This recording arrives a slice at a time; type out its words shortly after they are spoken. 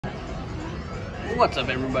What's up,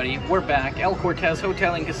 everybody? We're back. El Cortez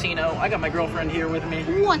Hotel and Casino. I got my girlfriend here with me.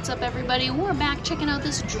 What's up, everybody? We're back checking out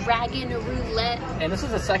this Dragon Roulette. And this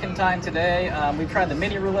is the second time today. We tried the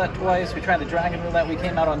mini roulette twice. We tried the Dragon Roulette. We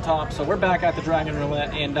came out on top. So we're back at the Dragon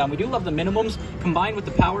Roulette. And we do love the minimums combined with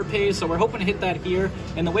the power pays. So we're hoping to hit that here.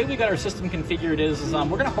 And the way we got our system configured is we're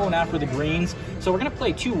going to hone after the greens. So we're going to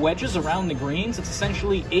play 2 wedges around the greens. It's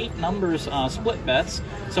essentially 8 numbers split bets.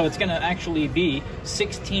 So it's going to actually be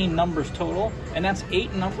 16 numbers total. And that's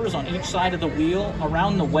 8 numbers on each side of the wheel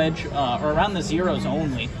around the wedge, or around the zeros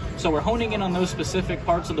only. So we're honing in on those specific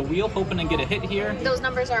parts of the wheel, hoping to get a hit here. Those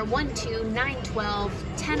numbers are 1, 2, 9, 12,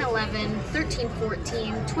 10, 11, 13,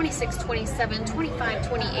 14, 26, 27, 25,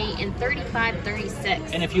 28, and 35,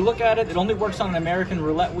 36. And if you look at it, it only works on an American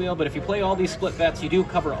roulette wheel, but if you play all these split bets, you do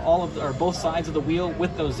cover all of or both sides of the wheel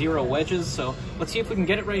with those 0 wedges. So let's see if we can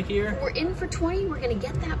get it right here. We're in for 20. We're going to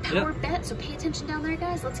get that power bet, so pay attention down there,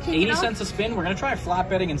 guys. Let's kick it 80 off. cents a spin. We're going to try flat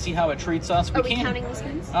betting and see how it treats us. Are we counting the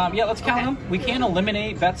spins? Yeah, let's count them. We can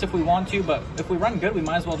eliminate bets if we want to, but if we run good, we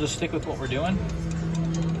might as well just stick with what we're doing.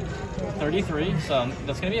 33, so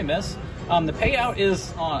that's going to be a miss. The payout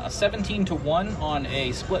is a 17 to 1 on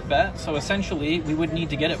a split bet, so essentially we would need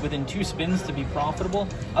to get it within 2 spins to be profitable.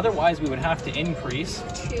 Otherwise, we would have to increase.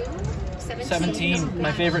 17,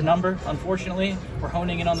 my favorite number. Unfortunately, we're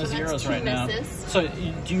honing in on the zeros right now. So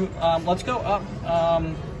do you, let's go up.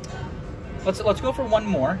 Let's go for 1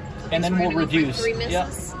 more, and then we'll reduce. Go for 3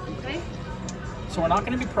 misses. Okay. So we're not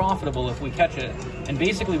going to be profitable if we catch it, and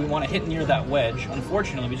basically we want to hit near that wedge.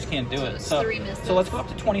 Unfortunately, we just can't do it. So let's go up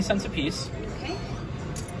to 20 cents a piece. Okay.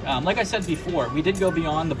 Like I said before, we did go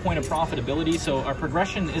beyond the point of profitability, so our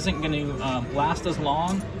progression isn't going to last as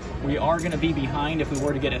long. We are going to be behind if we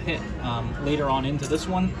were to get a hit later on into this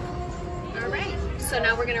one. All right. So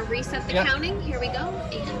now we're going to reset the counting. Here we go.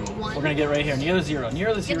 And 1. We're going to get right here near the 0.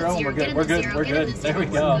 Near the 0, and we're good. We're good. We're good. There we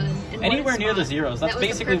go. Anywhere near the zeros. That's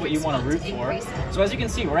basically what you want to root for. So as you can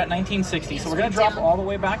see, we're at 1960. So we're going to drop all the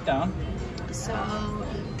way back down. So,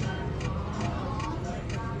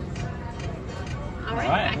 all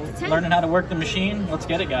right. Back to 10. Learning how to work the machine. Let's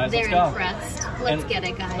get it, guys. Let's go. Let's get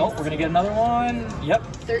it, guys. Oh, we're going to get another one. Yep.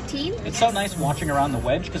 13. It's so nice watching around the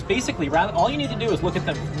wedge, because basically all you need to do is look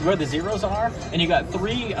at where the zeros are, and you got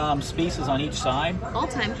 3 spaces on each side.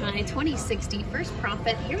 All-time high, 2060, first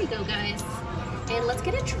profit. Here we go, guys. And let's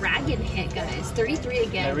get a dragon hit, guys. 33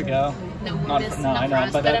 again. There we go. No, I know,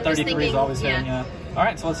 but that 33 is always hitting, yeah. All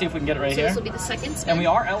right, so let's see if we can get it right here. This will be the second spin. And we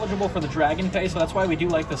are eligible for the dragon pay, so that's why we do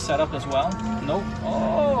like this setup as well. Nope.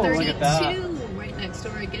 Oh, 32. Look at that. Right next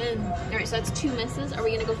door again. All right, so that's 2 misses. Are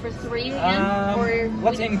we going to go for 3 again? Or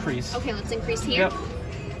let's increase. Okay, let's increase here. Yep.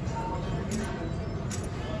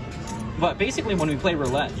 But basically, when we play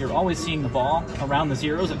roulette, you're always seeing the ball around the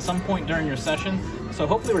zeros at some point during your session. So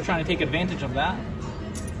hopefully we're trying to take advantage of that.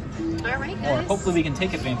 All right, guys. Or hopefully we can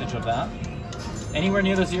take advantage of that. Anywhere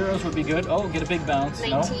near the zeros would be good. Oh, get a big bounce.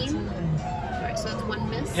 19. No. All right, so that's 1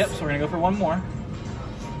 miss. Yep, so we're going to go for 1 more.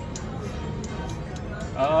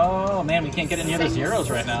 Oh, man, we can't get it near the zeros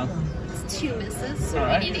right now. It's 2 misses, so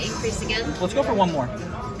we need to increase again. Let's go for 1 more.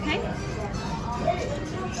 Okay.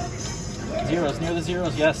 Zeros, near the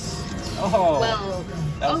zeros, yes. Oh.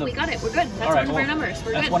 Well, we got it. We're good. That's one of our numbers.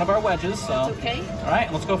 We're that's good. One of our wedges, so. That's okay. All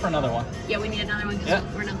right, let's go for another one. Yeah, we need another one because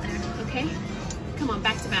we're not there. Okay. Come on,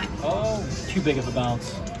 back to back. Oh, too big of a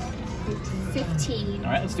bounce. 15.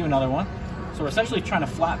 All right, let's do another one. So we're essentially trying to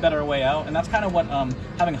flat bet our way out, and that's kind of what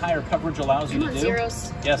having higher coverage allows you to do.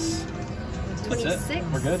 Zeros. Yes. 26. That's it.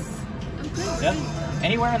 We're good. I'm good. Yep.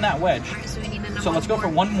 Anywhere in that wedge. All right, so we need another So let's go for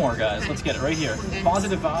 1 more, guys. Okay. Let's get it right here.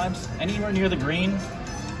 Positive vibes. Anywhere near the green.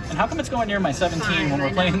 And how come it's going near my 17 when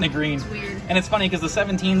we're playing the green? It's weird. And it's funny because the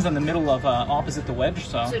 17's in the middle of opposite the wedge.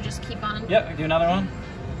 So just keep on. Yep. Do another one.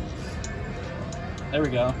 There we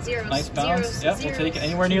go. Zeros. Nice bounce. Yep. We'll take it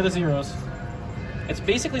anywhere near the zeros. It's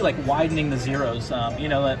basically like widening the zeros, you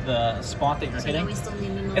know, at the spot that you're hitting. We still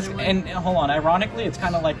need another one. And hold on, ironically, it's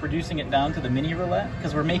kind of like reducing it down to the mini roulette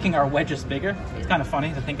because we're making our wedges bigger. It's kind of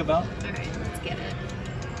funny to think about. All right, let's get it.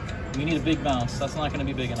 We need a big bounce. That's not going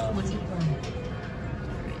to be big enough. 20.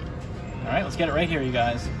 All right, let's get it right here, you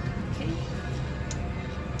guys. Okay.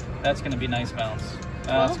 That's going to be a nice bounce.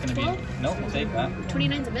 That's going to be... Nope, we'll take that.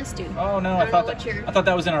 29's a miss, dude. Oh, no, I thought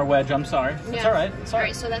that was in our wedge. I'm sorry. Yeah. It's all right. It's all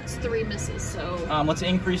right. So that's 3 misses, so... let's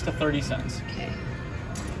increase to 30 cents. Okay.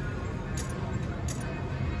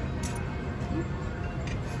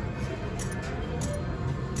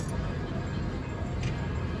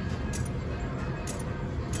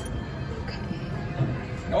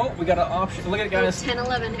 Oh, we got an option. Look at it, guys. 10,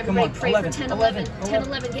 11. Everybody pray for 10, 11. 10,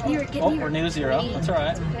 11. Get near it. Get near it. We're near 0. That's all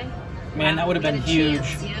right. Okay. Man, that would have been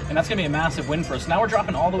huge. And that's going to be a massive win for us. Now we're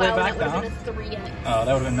dropping all the way back down. Oh,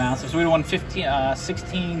 that would have been massive. So we would have won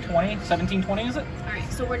 16, 20, 17, 20, is it? All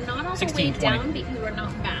right, so we're not all the way down because we're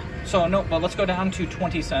not back. So, no, but let's go down to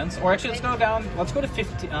 20 cents. Or actually, let's go down, let's go to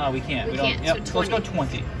 50. We can't. We don't. Yep, so let's go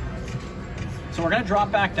 20. So we're going to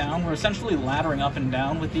drop back down. We're essentially laddering up and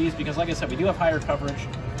down with these because, like I said, we do have higher coverage.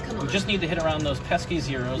 We just need to hit around those pesky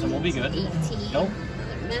zeros and we'll be good. 18. Nope.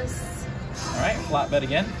 Another miss. All right, flat bet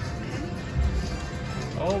again.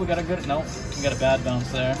 Oh, we got a good, no, we got a bad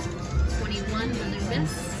bounce there. 21, another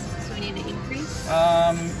miss, so we need to increase.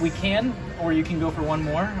 We can, or you can go for one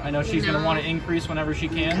more. I know she's going to want to increase whenever she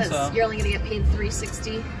can. Because so you're only going to get paid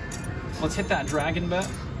 $360. Let's hit that dragon bet.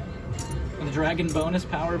 The dragon bonus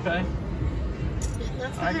power pay. All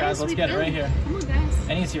right, guys, let's get it right here. Come on, guys.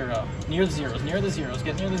 Any zero. Near the zeros, near the zeros.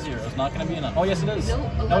 Get near the zeros. Not going to be enough. Oh, yes, it is. No,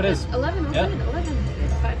 11, no, it is. 11, we're good. 11.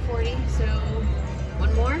 540, so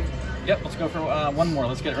one more. Yep, let's go for one more.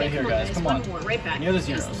 Let's get it right here, guys. Come on. One more, right back. Near the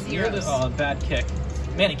zeros. Near the, oh, bad kick.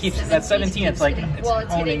 Man, it keeps, that 17, it's like, it's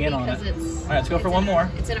honing in on it. All right, let's go for one more.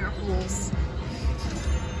 It's in our holes.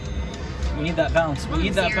 We need that bounce. We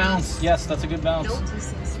need that bounce. Yes, that's a good bounce. Nope,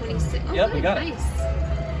 26. Oh, yep, we got it.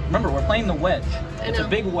 Remember, we're playing the wedge. It's a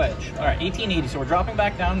big wedge. All right, 1880. So we're dropping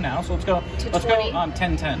back down now. So let's go. Let's go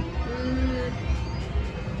 1010.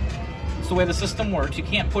 It's the way the system works. You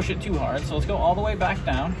can't push it too hard. So let's go all the way back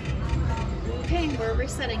down. Okay, we're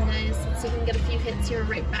resetting, guys. Let's see if we can get a few hits here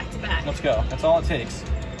right back to back. Let's go. That's all it takes.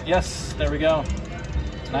 Yes, there we go.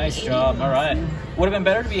 Nice job. All right. Would have been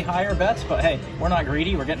better to be higher bets, but hey, we're not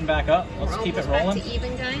greedy. We're getting back up. Let's keep it rolling. Back to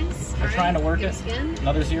even, guys. We're trying to work it.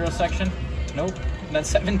 Another zero section. Nope. That's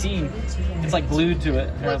 17. It's like glued to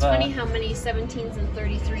it. Well, it's funny how many 17s and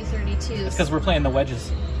 33, 32s. It's because we're playing the wedges.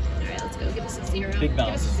 All right, let's go. Give us a zero. Big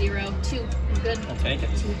bounce. Give us a 0. 2. We're good. We'll take it.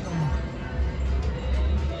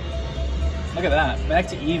 Look at that. Back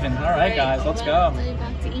to even. All right, guys, let's go.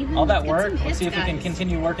 Back to even. All that work. Let's see if we can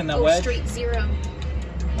continue working that wedge. Straight 0.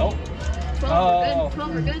 Oh. 12, we're good.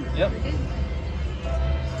 12, we're good. Yep. We're good.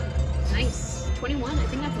 Nice. 21. I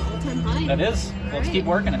think that's an all-time high. That is. Let's keep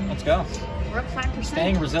working it. Let's go. We're up 5%.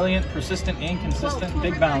 Staying resilient, persistent, and consistent.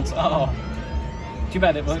 Big bounce. Oh. Too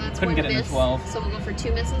bad it couldn't get it in 12. So we'll go for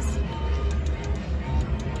 2 misses.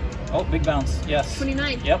 Oh, big bounce. Yes.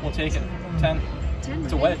 29. Yep, we'll take it. 10. 10.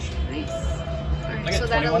 It's a wedge. Nice. All right, so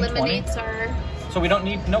 21, that eliminates 20. our... So we don't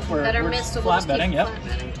need... Nope, we're flat betting. Yep.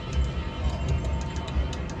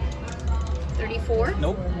 34.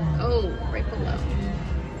 Nope. Oh, right below.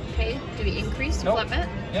 Okay, do we increase to flat bet?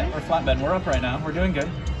 Yeah, we're flat betting. We're up right now. We're doing good.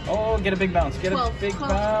 Oh, get a big bounce. Get 12, a big 12,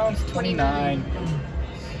 bounce. 29.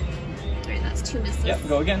 All right, that's 2 misses. Yep,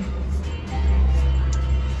 go again.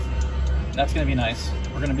 That's going to be nice.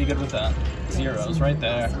 We're going to be good with that. Zeros right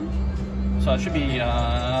there. Awesome. So it should be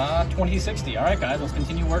 2060. All right, guys, let's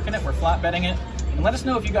continue working it. We're flat betting it. And let us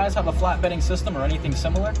know if you guys have a flat betting system or anything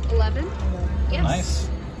similar. 11. Yes. Nice.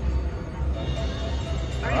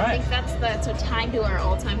 All right, I think that's a tie to our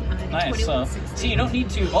all-time high. Nice. See, you don't need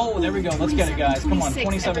to. Oh, there we go. Let's get it, guys. Come on,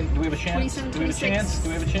 27. Do we have a chance? Do we have a chance? Do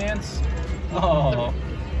we have a chance? Oh,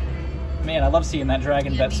 man, I love seeing that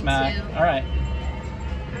dragon bet smack. Too. All right.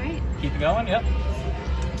 All right. Keep it going. Yep.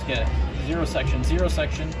 Let's get it. Zero section. Zero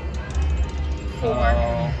section. 4. Oh,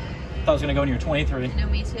 I thought I was gonna go near 23. No,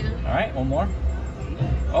 me too. All right, one more.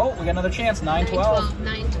 Oh, we got another chance. 9, 12.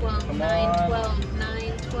 9, 12. Come 9, on. 12.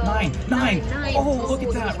 9, 12. 9. Oh, look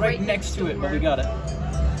at that. Right next to it, but we got it.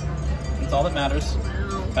 That's all that matters.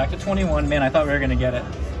 Wow. Back to 21. Man, I thought we were going to get it.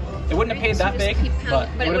 It wouldn't have paid that big, but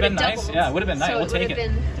it would have been nice. Yeah, it would have been nice. We'll take it.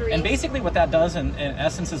 And basically what that does, in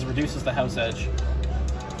essence, is reduces the house edge.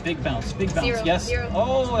 Big bounce. Big bounce. Yes.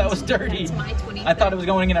 Oh, that was dirty. That's my 23. I thought it was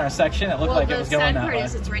going in our section. It looked like it was going that way. The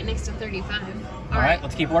sad part is it's right next to 35. All right,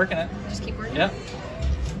 let's keep working it. Just keep working. Yep.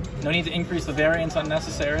 No need to increase the variance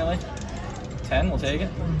unnecessarily. 10, we'll take it.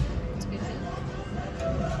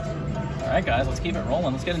 All right, guys, let's keep it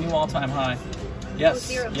rolling. Let's get a new all-time high.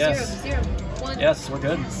 Yes, yes. 0, 1. Yes, we're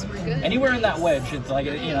good. Yes, we're good. Anywhere in that wedge, it's like,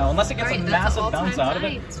 you know, unless it gets a massive bounce out of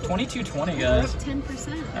it. 22-20, guys.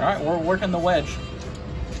 10%. All right, we're working the wedge.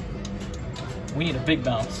 We need a big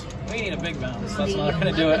bounce. We need a big bounce. That's not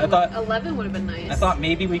going to do it. I thought 11 would have been nice. I thought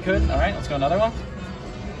maybe we could. All right, let's go another one.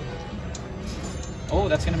 Oh,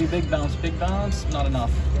 that's going to be big bounce. Big bounce. Not enough.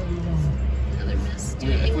 Another miss. Do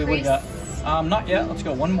if we would have got... not yet. Let's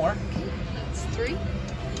go one more. That's 3.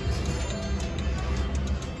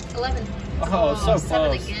 11. Oh, so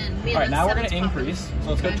close. Again. Man, all right, now we're going to increase.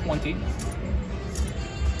 So let's go 20. And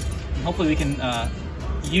hopefully we can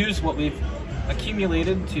use what we've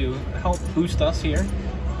accumulated to help boost us here.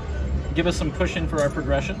 Give us some cushion for our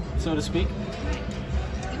progression, so to speak. Right.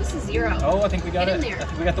 Give us us a 0. Oh, I think we got it. I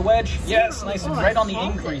think we got the wedge. 0. Yes, nice. Oh, right on the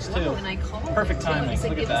increase, too. And I called Perfect timing.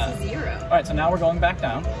 Look at that. 0. All right, so now we're going back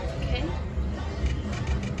down. Okay.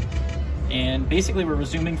 And basically, we're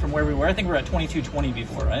resuming from where we were. I think we were at 22.20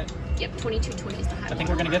 before, right? Yep, 22.20 is the high. I think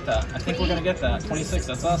we're going to get that. I think we're going to get that. 26,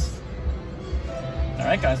 that's us. All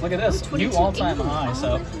right, guys, look at this. New all-time high.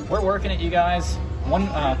 So we're working it, you guys.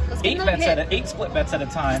 8 split bets at a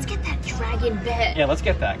time. Let's get that dragon bet. Yeah, let's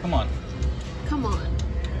get that. Come on. Come on.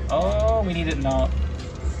 Oh, we need it now.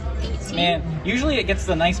 18. Man, usually it gets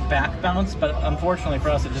the nice back bounce, but unfortunately for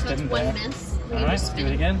us, it just didn't there. Miss. All right, let's do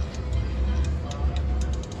it again.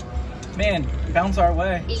 Man, bounce our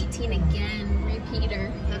way. 18 again.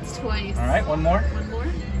 Repeater. That's twice. All right, one more. One more.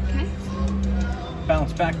 Okay.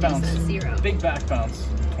 Bounce, back bounce. 0. Big back bounce.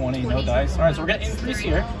 20, no dice. All right, so we're going to increase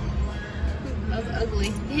here. That was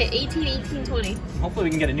ugly. Hit 18, 18, 20. Hopefully we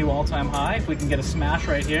can get a new all-time high. If we can get a smash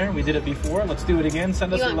right here. We did it before. Let's do it again.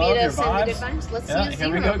 Send us your love, your vibes. Let's yeah, see a 0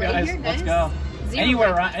 here we go, guys. Right here, Let's go. 0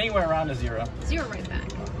 anywhere right around a 0. 0 right back.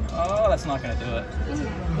 Oh, that's not going to do it. Ooh,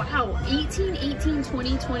 wow. 18, 18,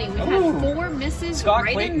 20, 20. We've Ooh. had 4 misses Scott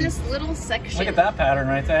right Clayton. in this little section. Look at that pattern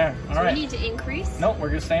right there. All right. We need to increase? Nope, we're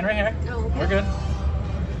just staying right here. Oh, okay. We're good.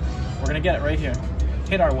 We're going to get it right here.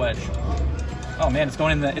 Hit our wedge. Oh man, it's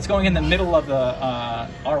going in the middle of the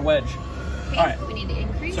our wedge. Okay, all right. We need to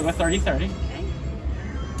increase. So we're 30-30.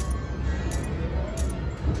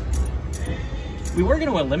 Okay. We were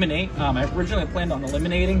going to eliminate. I originally planned on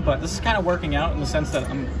eliminating, but this is kind of working out in the sense that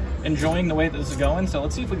I'm enjoying the way that this is going. So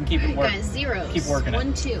let's see if we can keep it working. Guys, zeros. Keep working 1,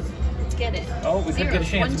 it. 2. Let's get it. Oh, we could get a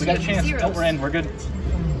chance. 1, we got a 2, chance. zeros. No, we're in. We're good.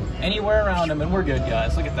 Anywhere around them, and we're good,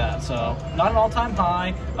 guys. Look at that. So not an all-time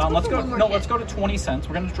high. Let's go. No, let's go to 20 cents.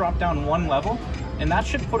 We're going to drop down 1 level, and that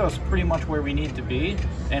should put us pretty much where we need to be.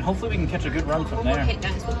 And hopefully we can catch a good run from there. One more hit,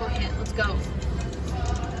 guys. One more hit. Let's go.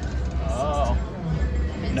 Oh,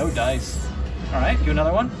 no dice. All right, do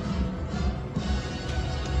another one.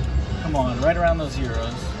 Come on, right around those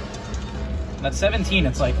zeros. That's 17.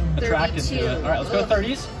 It's like attracted 32. to it. All right, let's go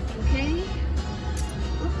 30s. Okay.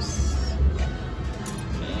 Oops.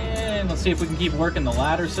 And let's see if we can keep working the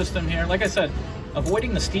ladder system here. Like I said,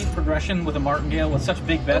 avoiding the steep progression with a martingale with such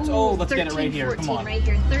big bets. Ooh, oh, let's 13, get it right here. 14, Come on. Right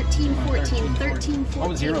here. 13, 14, 13, 14.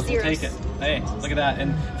 Oh, zeros. We'll take it. Hey, look at that.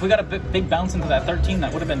 And if we got a big bounce into that 13,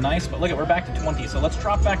 that would have been nice. But look at, we're back to 20. So let's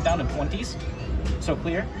drop back down to 20s. So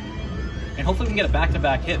clear. And hopefully we can get a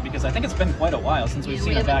back-to-back hit because I think it's been quite a while since we've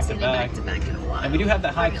seen a back-to-back. And we do have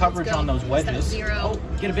that high coverage on those wedges. Oh,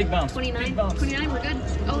 get a big bounce. 29. Big bounce. 29, we're good.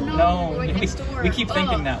 Oh no, no, we keep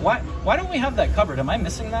thinking that. Why don't we have that covered? Am I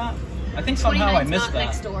missing that? I think somehow I missed that.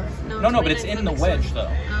 Next door. No, but it's in the wedge though.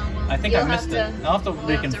 Oh, well, I think I missed it. I'll have to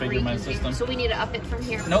reconfigure my system. So we need to up it from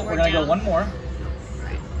here. Nope, we're gonna go one more.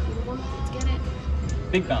 Alright, one more. Let's get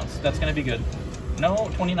it. Big bounce. That's gonna be good. No,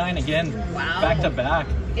 29 again. Wow. Back to back.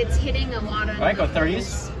 It's hitting a lot of. All right, go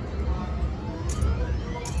 30s.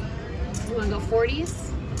 You want to go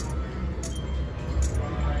 40s?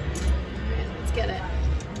 Let's get it.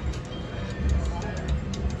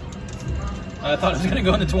 I thought it was going to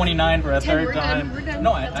go into 29 for a 10, third time. We're done.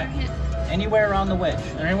 No, anywhere around the wedge,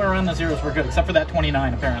 anywhere around the zeros, we're good, except for that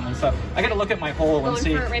 29 apparently. So I got to look at my hole and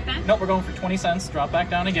see. Going for it right back? Nope, we're going for 20 cents. Drop back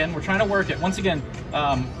down again. We're trying to work it. Once again,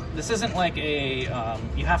 this isn't like a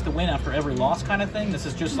you have to win after every loss kind of thing. This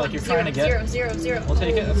is just like you're trying to get. 0, 0, 0. We'll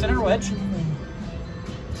take it. That's in our wedge.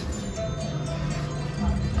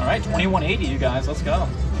 All right, 21.80, you guys. Let's go.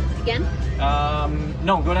 Again?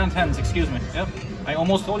 No, go down 10s. Excuse me. Yep. I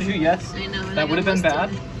almost told you yes. I know. That would have been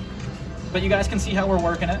bad. But you guys can see how we're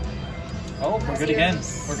working it. Oh, we're good again.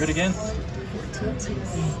 We're good again. 14.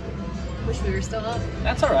 Wish we were still up.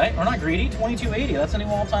 That's all right. We're not greedy. 22.80. That's a new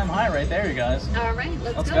all-time high right there, you guys. All right,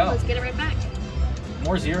 let's go. Let's get it right back.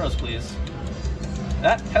 More zeros, please.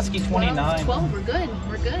 That pesky 29. 12. We're good.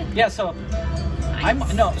 We're good. Yeah. So.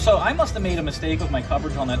 Nice. So I must have made a mistake with my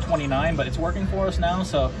coverage on that 29, but it's working for us now,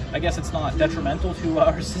 so I guess it's not detrimental to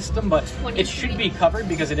our system, but 23. It should be covered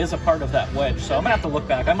because it is a part of that wedge. So I'm gonna have to look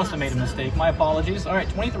back. I must have made a mistake. My apologies. All right,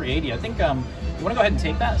 23.80. I think you want to go ahead and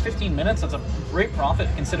take that. It's 15 minutes. That's a great profit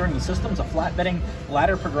considering the system's a flat betting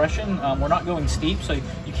ladder progression. We're not going steep, so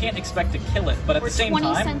you can't expect to kill it. But at the same time,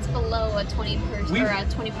 20 cents below a 20%.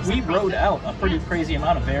 We rode out a pretty crazy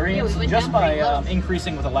amount of variance just by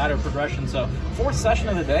increasing with a ladder progression. So fourth session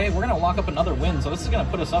of the day, we're going to lock up another win. So this is going to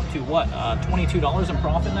put us up to what, $22 in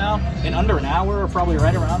profit now in under an hour, or probably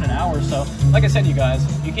right around an hour. So like I said, you guys,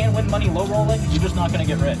 you can't win money low rolling. You're just not going to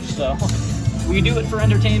get rich. So we do it for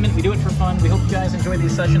entertainment. We do it for fun. We hope you guys enjoy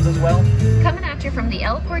these sessions as well. Coming at you from the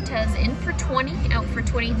El Cortez, in for 20, out for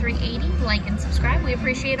 23.80. Like and subscribe. We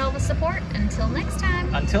appreciate all the support. Until next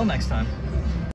time. Until next time.